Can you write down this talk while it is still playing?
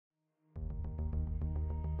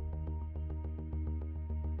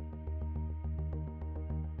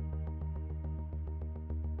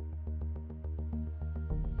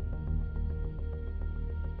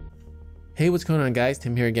Hey, what's going on guys?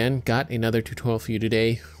 Tim here again. Got another tutorial for you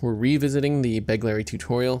today. We're revisiting the Begleri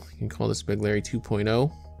tutorial. You can call this Begleri 2.0.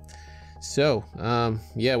 So,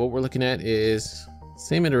 yeah, what we're looking at is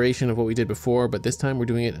same iteration of what we did before, but this time we're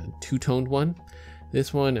doing it a two-toned one.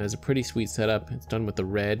 This one has a pretty sweet setup. It's done with the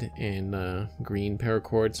red and green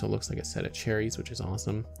paracord, so it looks like a set of cherries, which is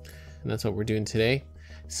awesome. And that's what we're doing today.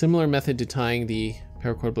 Similar method to tying the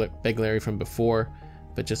paracord Begleri from before,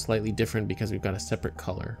 but just slightly different because we've got a separate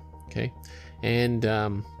color. Okay, and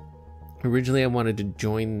originally I wanted to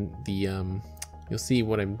join the you'll see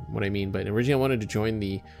what I mean, but originally I wanted to join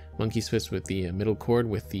the monkey's fist with the middle cord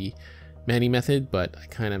with the Manny method, but I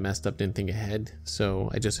kind of messed up, didn't think ahead, so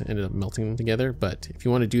I just ended up melting them together. But if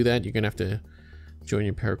you want to do that, you're gonna have to join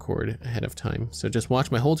your paracord ahead of time, so just watch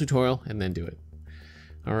my whole tutorial and then do it.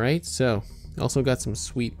 All right, so also got some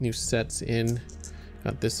sweet new sets in.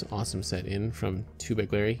 Got this awesome set in from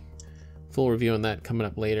Begleri. Full review on that coming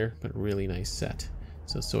up later, but really nice set.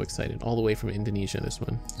 So excited. All the way from Indonesia, this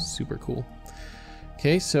one. Super cool.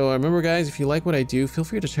 Okay, so remember guys, if you like what I do, feel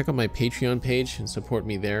free to check out my Patreon page and support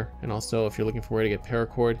me there. And also, if you're looking for where to get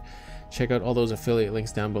Paracord, check out all those affiliate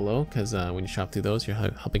links down below, because when you shop through those, you're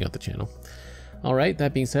helping out the channel. All right,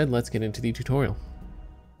 that being said, let's get into the tutorial.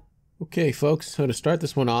 Okay, folks, so to start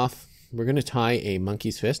this one off, we're going to tie a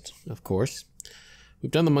monkey's fist, of course. We've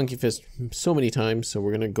done the monkey fist so many times, so we're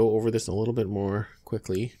going to go over this a little bit more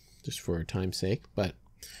quickly, just for time's sake. But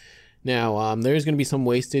now, there's going to be some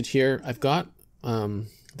wastage here. I've got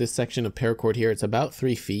this section of paracord here. It's about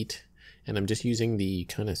 3 feet, and I'm just using the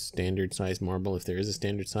kind of standard size marble, if there is a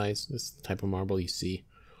standard size. This is the type of marble you see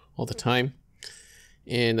all the time.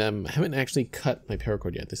 And I haven't actually cut my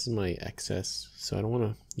paracord yet. This is my excess, so I don't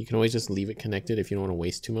want to, you can always just leave it connected if you don't want to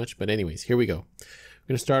waste too much. But anyways, here we go.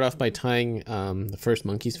 We're going to start off by tying the first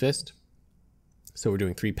monkey's fist. So we're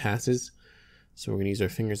doing 3 passes. So we're going to use our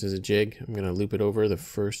fingers as a jig. I'm going to loop it over the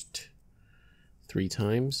first 3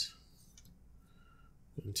 times.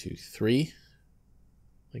 1, 2, 3.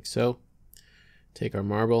 Like so. Take our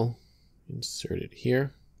marble, insert it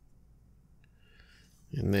here.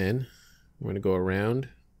 And then we're going to go around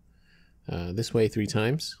this way 3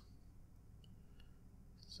 times.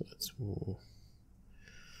 So that's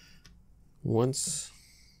once,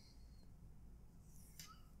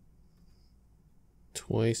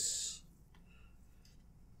 twice,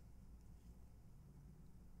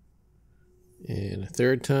 and a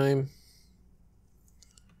 3rd time.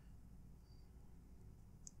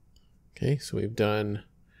 Okay, so we've done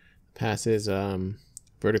passes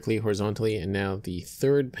vertically, horizontally, and now the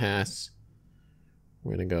 3rd pass,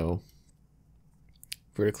 we're going to go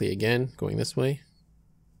vertically again, going this way.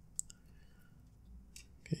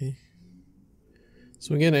 Okay.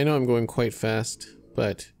 So again, I know I'm going quite fast,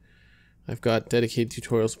 but I've got dedicated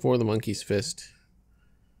tutorials for the monkey's fist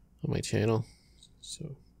on my channel. So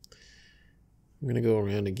I'm going to go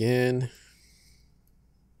around again.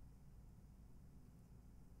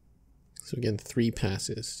 So again, 3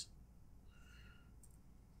 passes.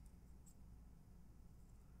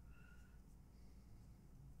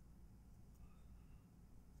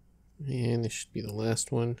 And this should be the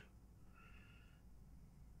last one.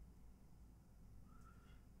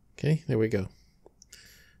 Okay, there we go.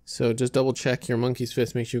 So just double check your monkey's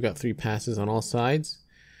fist, make sure you've got 3 passes on all sides.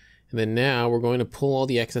 And then now we're going to pull all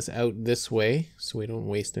the excess out this way so we don't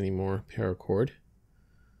waste any more paracord.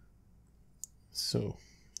 So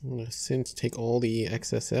I'm going to take all the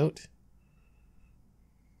excess out.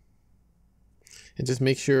 And just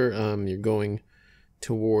make sure you're going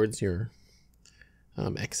towards your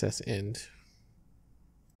excess end.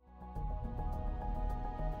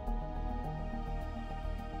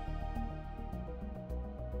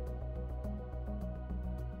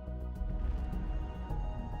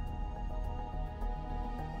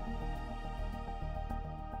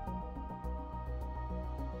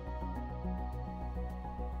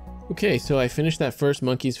 Okay, so I finished that first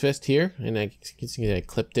monkey's fist here, and I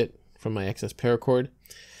clipped it from my excess paracord.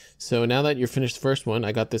 So now that you're finished the first one,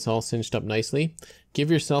 I got this all cinched up nicely. Give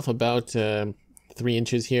yourself about 3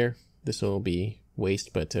 inches here. This will be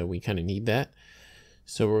waste, but we kind of need that.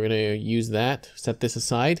 So we're going to use that, set this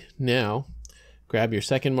aside. Now, grab your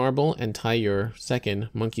second marble and tie your second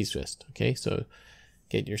monkey's fist. Okay, so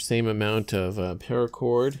get your same amount of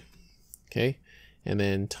paracord, okay, and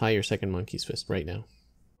then tie your second monkey's fist right now.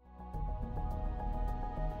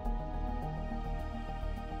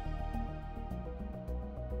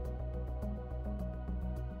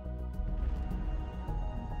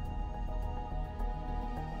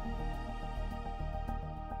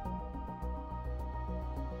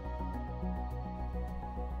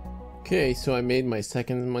 Okay, so I made my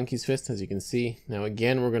second monkey's fist, as you can see. Now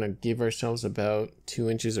again, we're gonna give ourselves about 2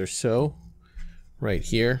 inches or so right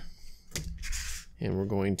here. And we're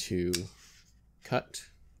going to cut.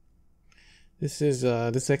 This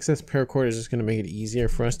excess paracord is just gonna make it easier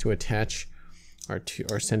for us to attach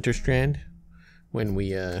our center strand when we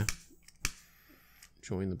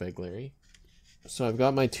join the Begleri. So I've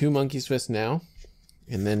got my 2 monkey's fists now,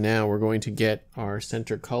 and then now we're going to get our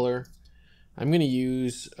center color. I'm going to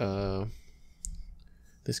use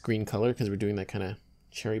this green color because we're doing that kind of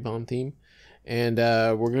cherry bomb theme, and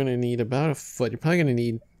we're going to need about a foot. You're probably going to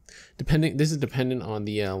need, this is dependent on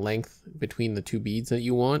the length between the 2 beads that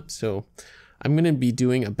you want. So I'm going to be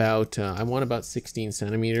doing about I want about 16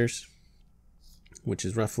 centimeters, which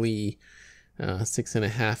is roughly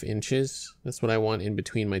 6.5 inches. That's what I want in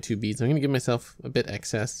between my 2 beads. I'm going to give myself a bit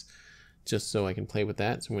excess just so I can play with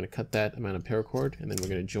that. So I'm going to cut that amount of paracord, and then we're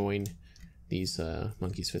going to join these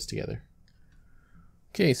monkey's fists together.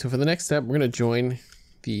 Okay, so for the next step, we're going to join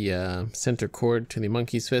the center cord to the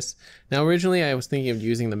monkey's fist. Now originally I was thinking of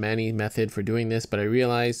using the Mani method for doing this, but I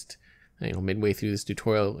realized, midway through this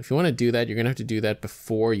tutorial, if you want to do that, you're going to have to do that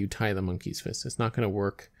before you tie the monkey's fist. It's not going to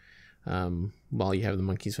work while you have the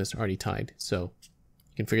monkey's fist already tied. So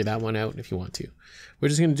you can figure that one out if you want to. We're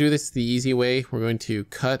just going to do this the easy way. We're going to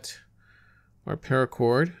cut our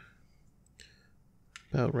paracord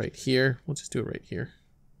about right here. We'll just do it right here.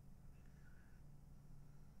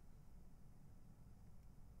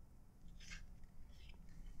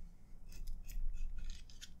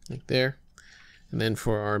 Like there. And then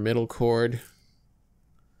for our middle cord,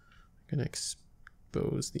 I'm going to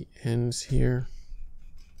expose the ends here.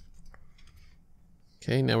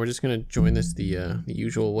 Okay, now we're just going to join this the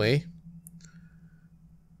usual way.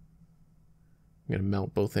 I'm going to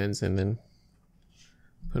melt both ends and then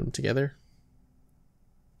put them together.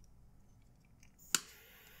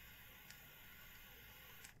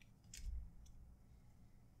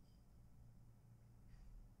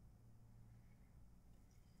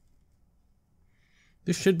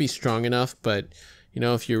 This should be strong enough, but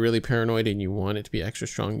if you're really paranoid and you want it to be extra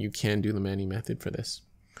strong, you can do the Mani method for this.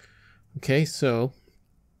 Okay, so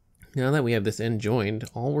now that we have this end joined,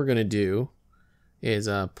 all we're going to do is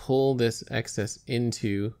pull this excess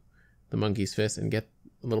into the monkey's fist and get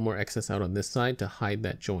a little more excess out on this side to hide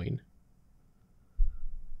that join.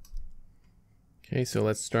 Okay, so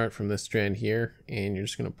let's start from this strand here, and you're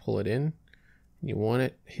just going to pull it in. You want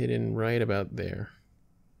it hidden right about there.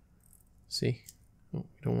 See? Oh,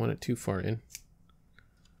 you don't want it too far in.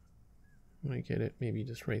 I get it, maybe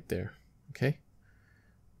just right there. Okay,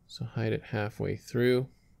 so hide it halfway through.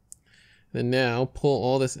 Then now pull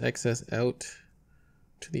all this excess out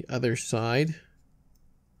to the other side.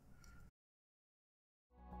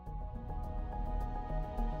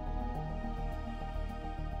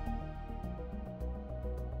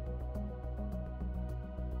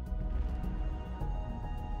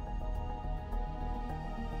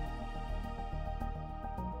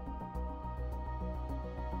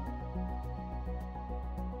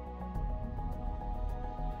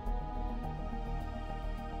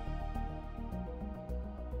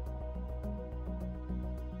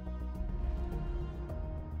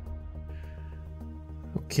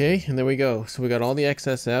 Okay, and there we go. So we got all the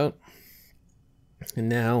excess out, and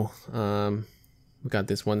now we got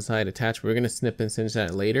this one side attached. We're going to snip and cinch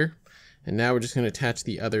that later, and now we're just going to attach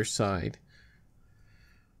the other side.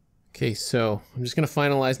 Okay, so I'm just going to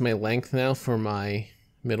finalize my length now for my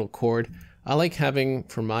middle cord. I like having,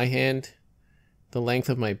 for my hand, the length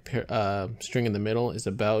of my string in the middle is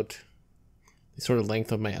about the sort of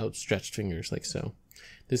length of my outstretched fingers, like so.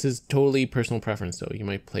 This is totally personal preference, though. You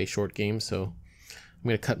might play short games, so I'm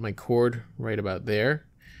going to cut my cord right about there,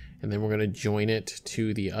 and then we're going to join it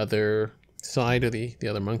to the other side of the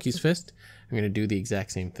other monkey's fist. I'm going to do the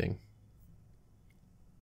exact same thing.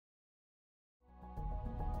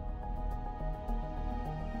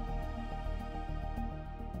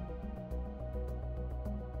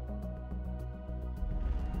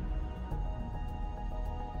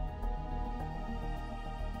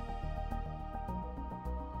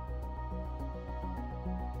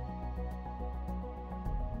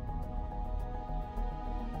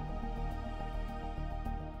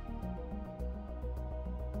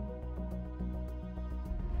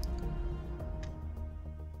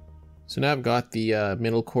 So now I've got the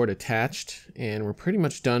middle cord attached, and we're pretty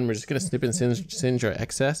much done. We're just going to snip and singe our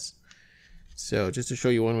excess. So just to show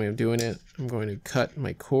you one way of doing it, I'm going to cut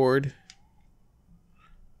my cord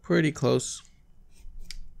pretty close.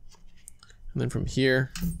 And then from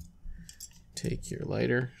here, take your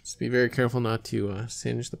lighter. Just be very careful not to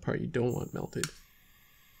singe the part you don't want melted.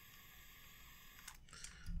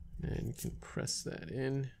 And you can press that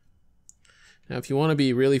in. Now, if you want to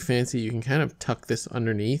be really fancy, you can kind of tuck this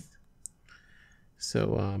underneath.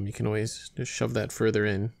 So you can always just shove that further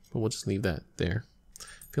in, but we'll just leave that there.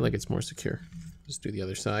 I feel like it's more secure. Just do the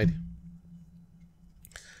other side.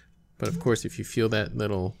 But of course, if you feel that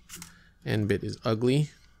little end bit is ugly,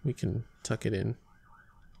 we can tuck it in.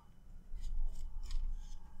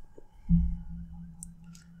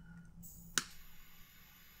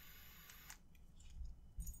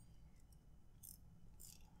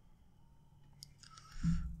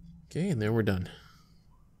 Okay, and there we're done.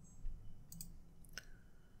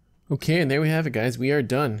 Okay, and there we have it, guys. We are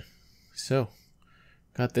done. So,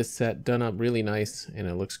 got this set done up really nice, and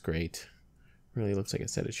it looks great. Really looks like a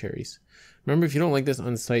set of cherries. Remember, if you don't like this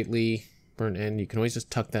unsightly burnt end, you can always just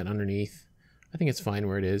tuck that underneath. I think it's fine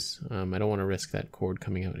where it is. I don't want to risk that cord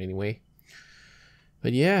coming out anyway.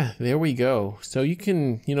 But yeah, there we go. So you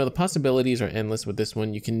can, the possibilities are endless with this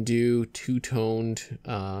one. You can do two-toned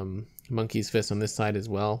monkey's fist on this side as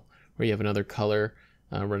well, where you have another color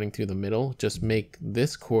running through the middle. Just make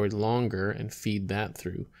this cord longer and feed that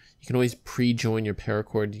through. You can always pre-join your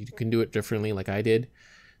paracord. You can do it differently like I did.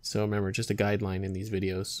 So remember, just a guideline in these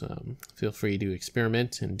videos. Feel free to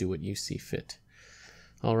experiment and do what you see fit.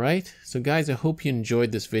 All right, so guys, I hope you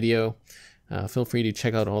enjoyed this video. Feel free to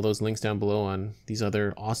check out all those links down below on these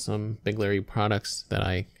other awesome Begleri products that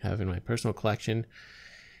I have in my personal collection.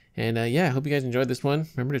 And yeah, I hope you guys enjoyed this one.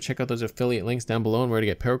 Remember to check out those affiliate links down below and where to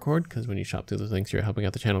get Paracord, because when you shop through those links, you're helping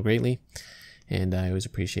out the channel greatly. And I always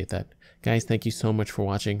appreciate that. Guys, thank you so much for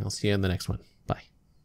watching. I'll see you in the next one.